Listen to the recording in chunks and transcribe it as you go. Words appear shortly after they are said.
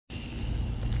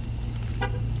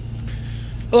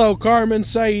Hello, Carmen.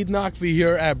 Saeed Naqvi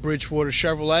here at Bridgewater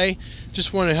Chevrolet.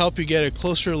 Just want to help you get a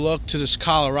closer look to this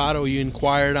Colorado you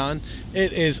inquired on.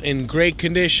 It is in great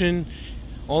condition.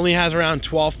 Only has around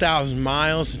 12,000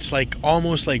 miles. It's like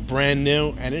almost like brand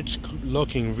new, and it's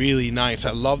looking really nice.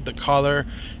 I love the color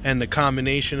and the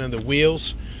combination of the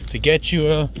wheels. To get you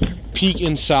a peek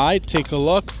inside, take a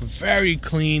look. Very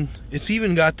clean. It's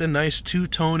even got the nice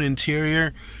two-tone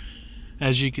interior.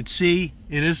 As you can see,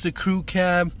 it is the crew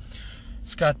cab.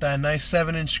 It's got that nice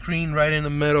 7-inch screen right in the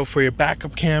middle for your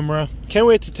backup camera. Can't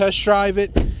wait to test drive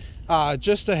it.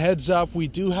 Just a heads up, we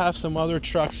do have some other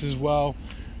trucks as well,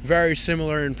 very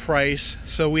similar in price.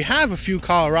 So we have a few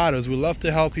Colorados. We'd love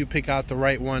to help you pick out the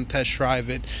right one, test drive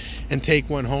it, and take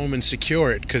one home and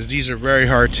secure it, because these are very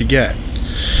hard to get.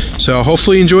 So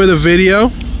hopefully you enjoy the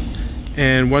video.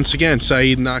 And once again,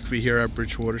 Saeed Naqvi here at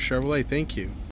Bridgewater Chevrolet. Thank you.